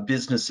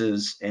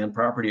businesses and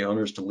property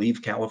owners to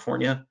leave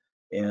California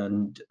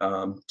and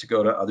to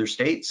go to other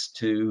states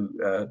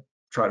to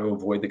try to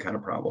avoid the kind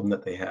of problem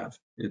that they have.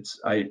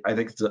 I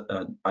think it's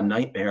a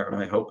nightmare, and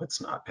I hope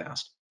it's not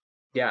passed.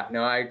 Yeah,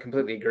 no, I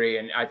completely agree.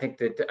 And I think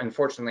that,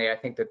 unfortunately, I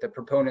think that the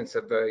proponents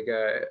of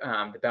the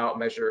ballot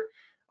measure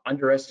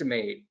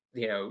underestimate,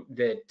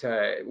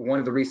 that one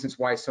of the reasons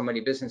why so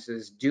many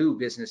businesses do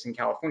business in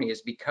California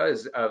is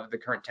because of the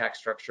current tax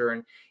structure.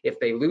 And if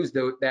they lose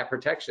that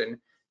protection,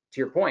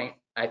 to your point,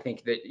 I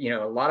think that,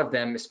 a lot of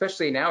them,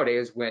 especially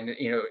nowadays when,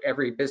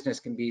 every business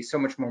can be so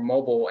much more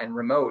mobile and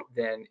remote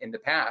than in the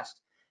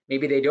past,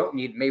 maybe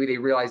they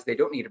realize they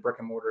don't need a brick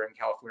and mortar in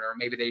California, or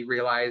maybe they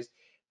realize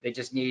they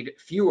just need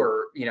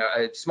fewer,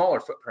 a smaller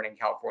footprint in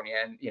California.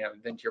 And,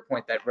 then to your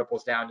point, that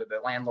ripples down to the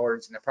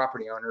landlords and the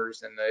property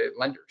owners and the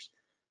lenders.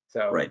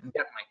 So right.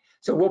 Definitely.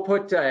 So we'll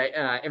put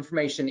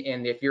information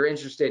in if you're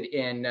interested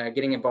in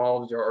getting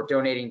involved or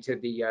donating to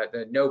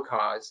the no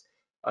cause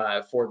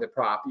for the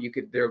prop. You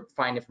could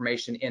find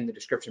information in the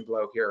description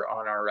below here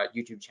on our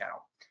YouTube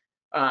channel.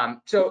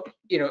 So,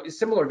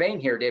 similar vein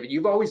here, David,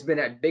 you've always been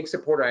a big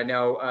supporter, I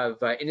know,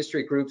 of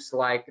industry groups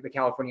like the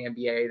California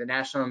MBA, the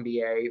National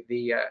MBA,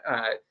 the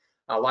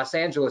Los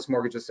Angeles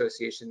Mortgage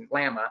Association,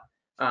 LAMA.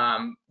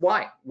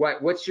 Why?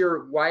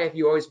 Why have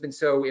you always been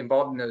so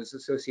involved in those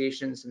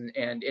associations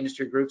and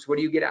industry groups? What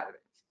do you get out of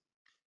it?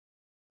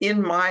 In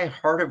my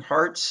heart of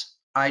hearts,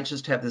 I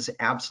just have this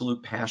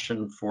absolute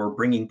passion for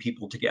bringing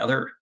people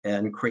together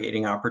and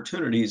creating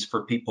opportunities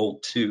for people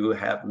to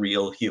have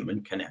real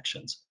human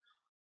connections.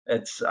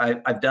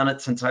 I've done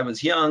it since I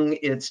was young.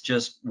 It's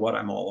just what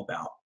I'm all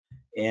about.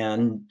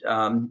 And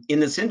in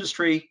this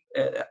industry,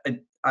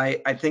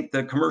 I think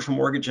the commercial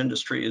mortgage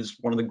industry is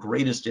one of the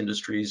greatest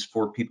industries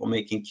for people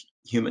making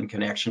human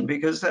connection,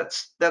 because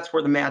that's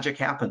where the magic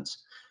happens.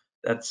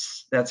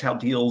 That's how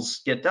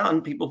deals get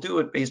done. People do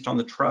it based on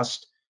the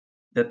trust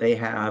that they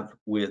have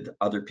with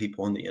other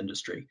people in the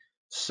industry.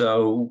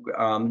 So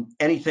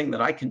anything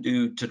that I can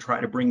do to try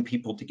to bring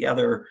people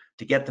together,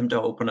 to get them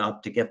to open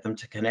up, to get them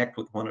to connect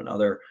with one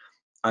another,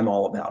 I'm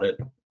all about it.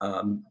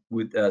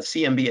 With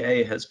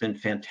CMBA has been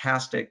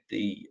fantastic.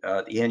 The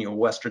annual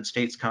Western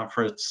States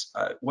Conference,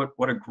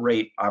 what a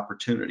great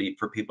opportunity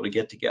for people to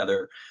get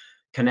together,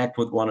 connect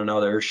with one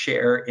another,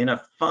 share in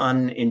a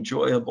fun,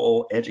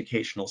 enjoyable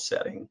educational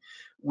setting.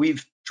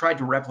 We've tried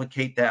to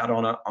replicate that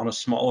on a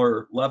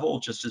smaller level,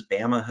 just as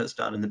BAMA has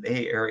done in the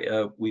Bay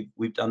Area.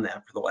 We've done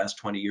that for the last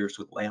 20 years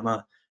with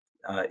LAMA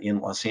in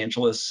Los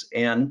Angeles,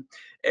 and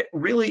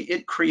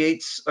it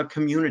creates a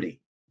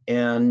community.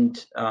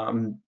 And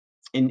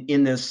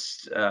in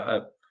this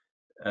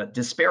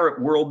disparate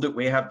world that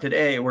we have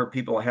today, where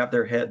people have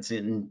their heads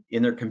in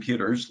their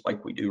computers,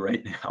 like we do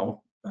right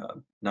now,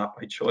 not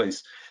by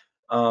choice.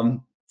 I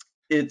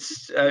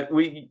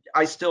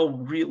still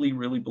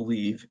really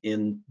believe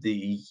in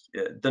the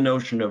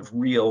notion of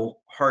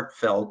real,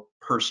 heartfelt,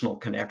 personal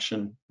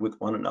connection with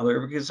one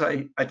another, because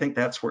I think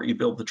that's where you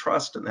build the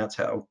trust, and that's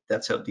how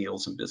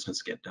deals and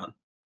business get done.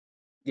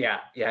 Yeah,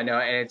 no,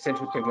 and it's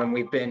interesting when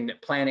we've been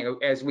planning,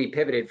 as we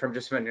pivoted from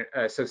just an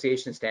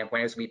association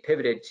standpoint, as we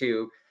pivoted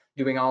to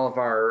doing all of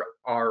our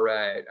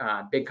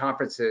big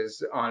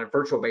conferences on a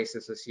virtual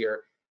basis this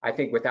year. I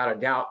think without a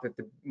doubt that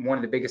one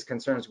of the biggest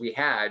concerns we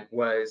had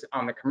was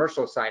on the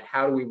commercial side.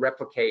 How do we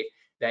replicate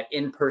that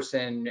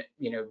in-person,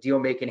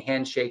 deal-making,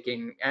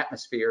 handshaking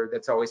atmosphere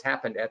that's always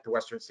happened at the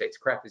Western States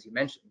CREF, as you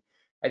mentioned?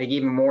 I think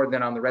even more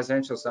than on the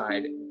residential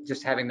side,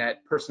 just having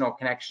that personal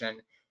connection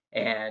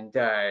and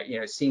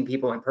seeing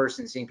people in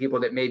person, seeing people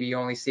that maybe you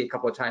only see a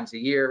couple of times a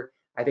year.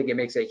 I think it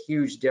makes a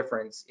huge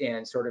difference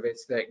in sort of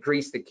it's the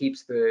grease that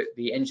keeps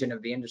the engine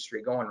of the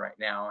industry going right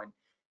now.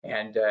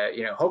 And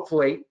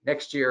hopefully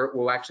next year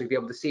we'll actually be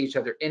able to see each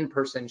other in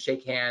person,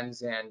 shake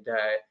hands, and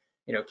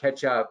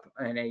catch up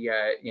in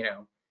a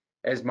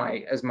as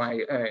my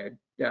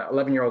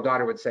 11-year-old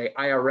daughter would say,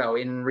 IRL,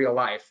 in real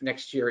life,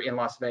 next year in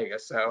Las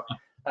Vegas. So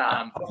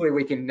hopefully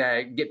we can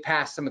get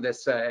past some of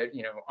this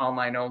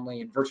online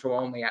only and virtual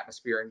only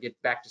atmosphere and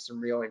get back to some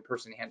real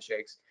in-person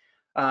handshakes.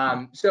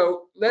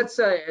 So let's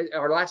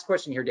our last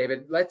question here,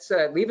 David. Let's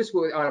leave us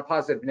on a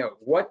positive note.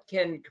 What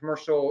can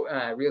commercial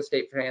real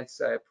estate finance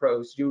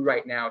pros do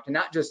right now to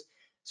not just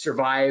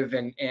survive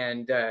and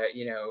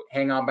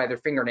hang on by their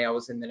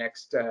fingernails in the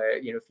next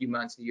few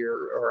months, a year,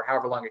 or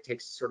however long it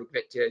takes to sort of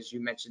get to, as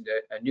you mentioned,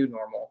 a new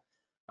normal?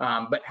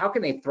 But how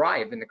can they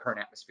thrive in the current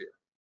atmosphere?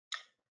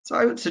 So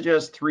I would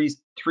suggest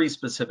three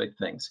specific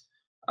things.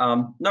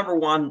 Number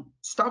one,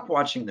 stop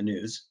watching the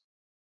news.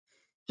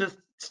 Just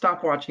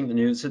stop watching the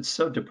news. It's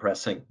so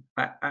depressing.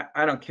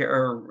 I don't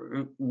care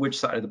which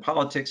side of the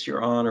politics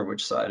you're on or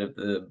which side of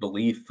the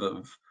belief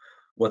of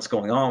what's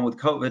going on with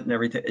COVID and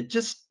everything.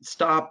 Just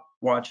stop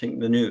watching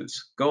the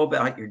news. Go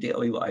about your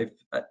daily life.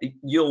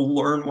 You'll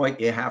learn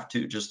what you have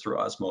to just through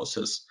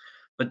osmosis,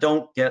 but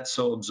don't get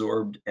so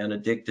absorbed and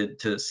addicted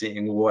to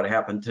seeing what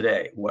happened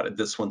today. What did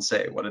this one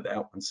say? What did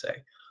that one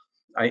say?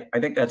 I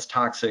think that's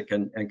toxic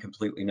and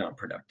completely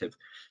non-productive.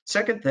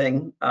 Second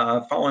thing,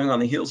 following on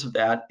the heels of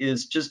that,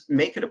 is just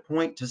make it a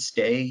point to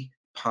stay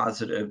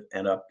positive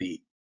and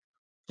upbeat.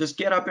 Just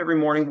get up every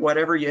morning,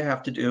 whatever you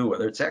have to do,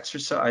 whether it's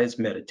exercise,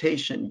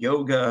 meditation,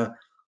 yoga,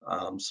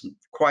 some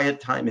quiet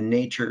time in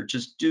nature.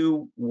 Just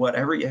do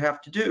whatever you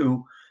have to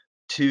do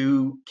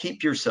to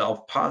keep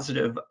yourself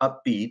positive,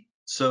 upbeat,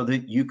 so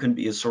that you can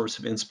be a source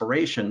of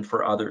inspiration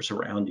for others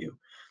around you.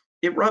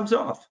 It rubs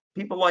off.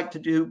 People like to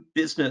do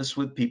business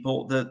with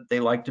people that they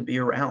like to be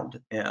around,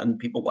 and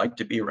people like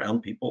to be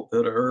around people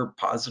that are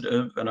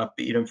positive and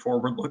upbeat and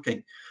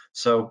forward-looking.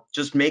 So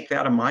just make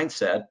that a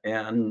mindset,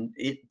 and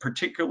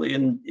particularly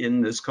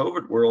in this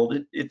COVID world,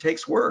 it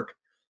takes work.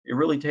 It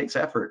really takes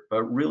effort,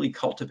 but really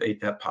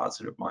cultivate that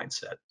positive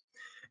mindset.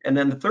 And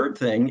then the third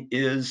thing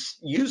is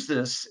use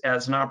this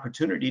as an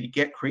opportunity to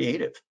get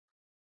creative.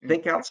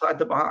 Think outside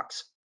the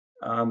box.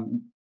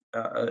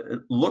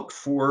 Look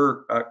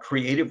for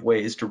creative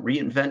ways to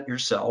reinvent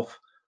yourself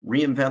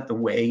reinvent the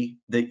way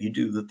that you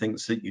do the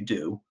things that you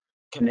do,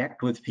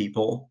 connect with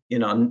people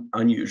in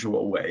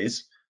unusual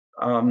ways.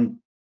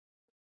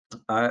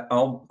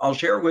 I'll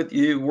share with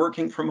you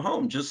working from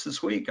home just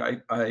this week.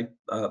 I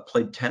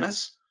played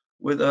tennis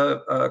with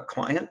a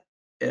client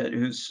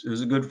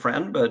who's a good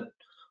friend, but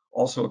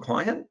also a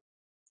client.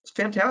 It's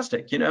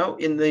fantastic. You know,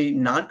 in the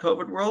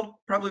non-COVID world,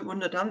 probably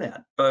wouldn't have done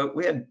that, but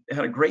we had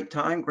a great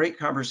time, great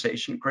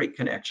conversation, great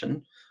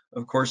connection,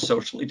 of course,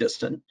 socially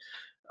distant.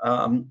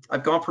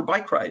 I've gone for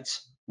bike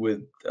rides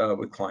with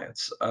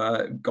clients,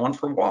 gone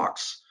for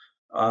walks.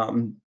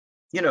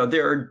 You know,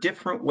 there are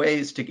different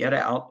ways to get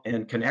out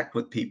and connect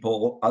with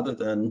people other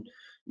than,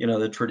 you know,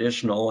 the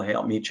traditional, hey,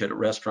 I'll meet you at a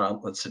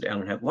restaurant, let's sit down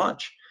and have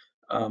lunch.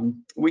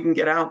 We can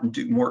get out and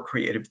do more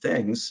creative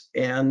things,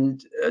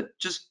 and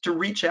just to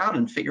reach out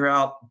and figure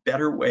out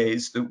better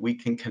ways that we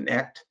can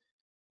connect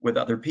with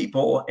other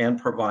people and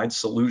provide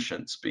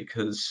solutions,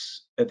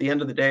 because at the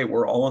end of the day,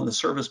 we're all in the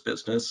service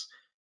business.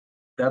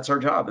 That's our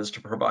job, is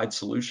to provide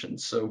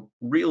solutions. So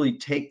really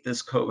take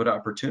this COVID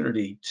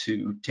opportunity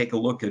to take a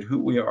look at who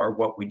we are,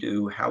 what we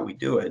do, how we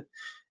do it,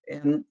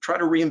 and try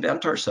to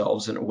reinvent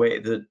ourselves in a way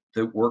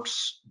that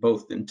works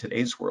both in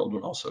today's world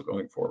and also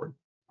going forward.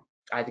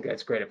 I think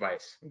that's great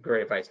advice.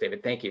 Great advice,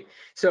 David. Thank you.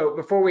 So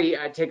before we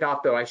take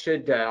off, though, I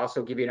should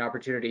also give you an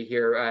opportunity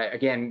here.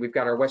 Again, we've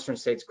got our Western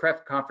States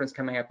CREF conference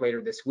coming up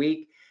later this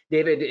week.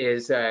 David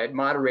is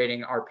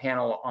moderating our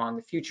panel on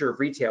the future of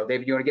retail.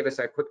 David, you want to give us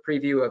a quick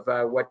preview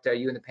of what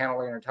you and the panel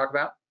are going to talk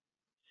about?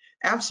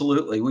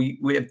 Absolutely.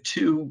 We have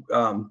two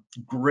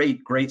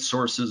great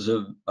sources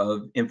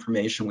of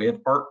information. We have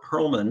Art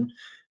Perlman,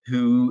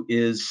 who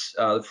is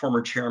the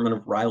former chairman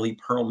of Riley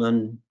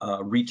Perlman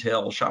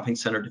Retail Shopping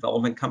Center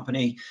Development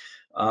Company.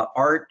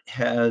 Art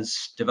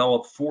has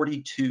developed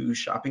 42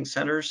 shopping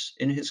centers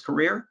in his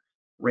career,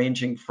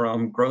 ranging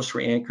from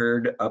grocery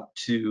anchored up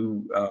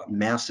to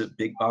massive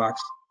big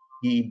box.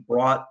 He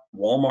brought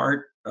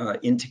Walmart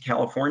into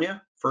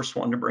California, first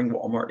one to bring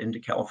Walmart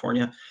into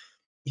California.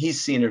 He's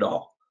seen it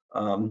all.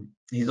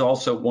 He's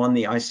also won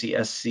the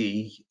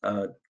ICSC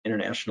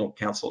International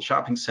Council of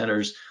Shopping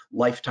Centers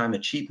Lifetime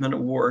Achievement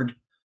Award.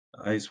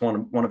 He's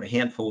one of a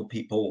handful of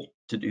people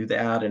to do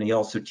that, and he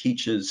also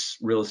teaches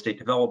real estate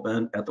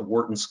development at the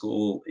Wharton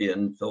School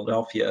in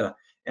Philadelphia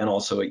and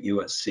also at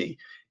USC.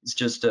 It's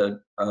just an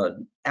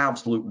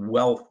absolute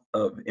wealth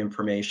of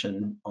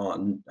information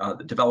on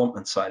the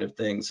development side of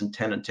things and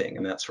tenanting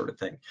and that sort of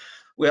thing.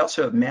 We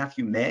also have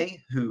Matthew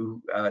May,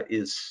 who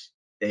is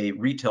a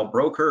retail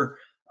broker.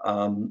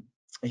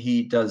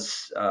 He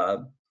does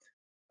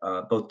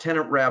both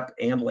tenant rep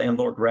and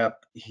landlord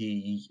rep.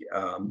 He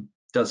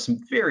does some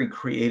very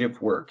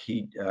creative work.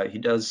 He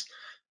does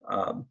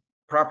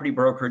property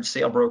brokerage,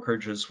 sale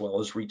brokerage, as well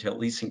as retail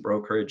leasing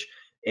brokerage.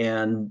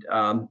 And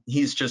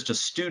he's just a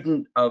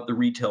student of the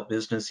retail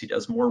business. He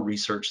does more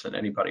research than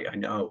anybody I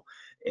know.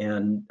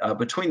 And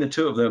between the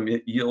two of them,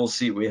 you'll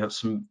see we have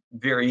some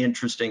very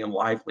interesting and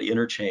lively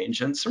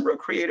interchange and some real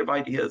creative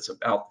ideas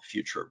about the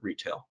future of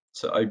retail.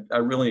 So I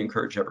really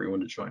encourage everyone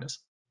to join us.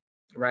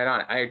 Right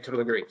on. I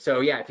totally agree.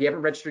 So yeah, if you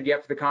haven't registered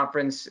yet for the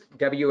conference,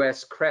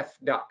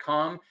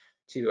 wscref.com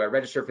to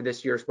register for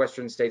this year's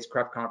Western States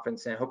CREF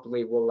conference, and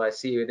hopefully we'll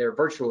see you there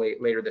virtually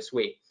later this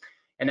week.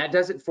 And that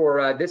does it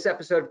for this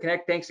episode of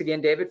Connect. Thanks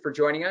again, David, for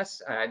joining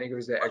us. I think it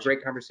was a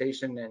great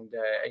conversation, and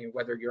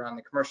whether you're on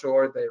the commercial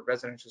or the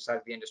residential side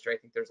of the industry, I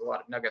think there's a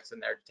lot of nuggets in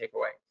there to take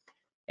away.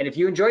 And if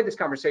you enjoyed this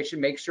conversation,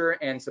 make sure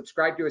and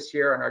subscribe to us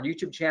here on our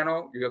YouTube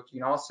channel. You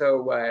can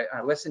also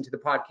listen to the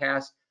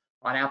podcast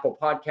on Apple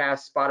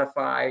Podcasts,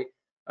 Spotify,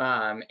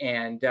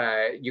 and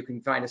you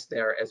can find us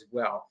there as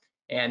well.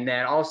 And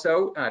then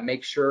also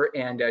make sure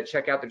and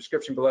check out the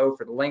description below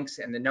for the links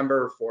and the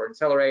number for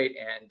Accelerate,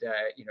 and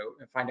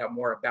find out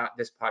more about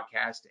this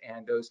podcast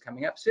and those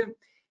coming up soon.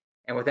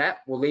 And with that,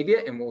 we'll leave you,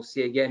 and we'll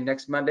see you again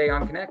next Monday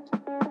on Connect.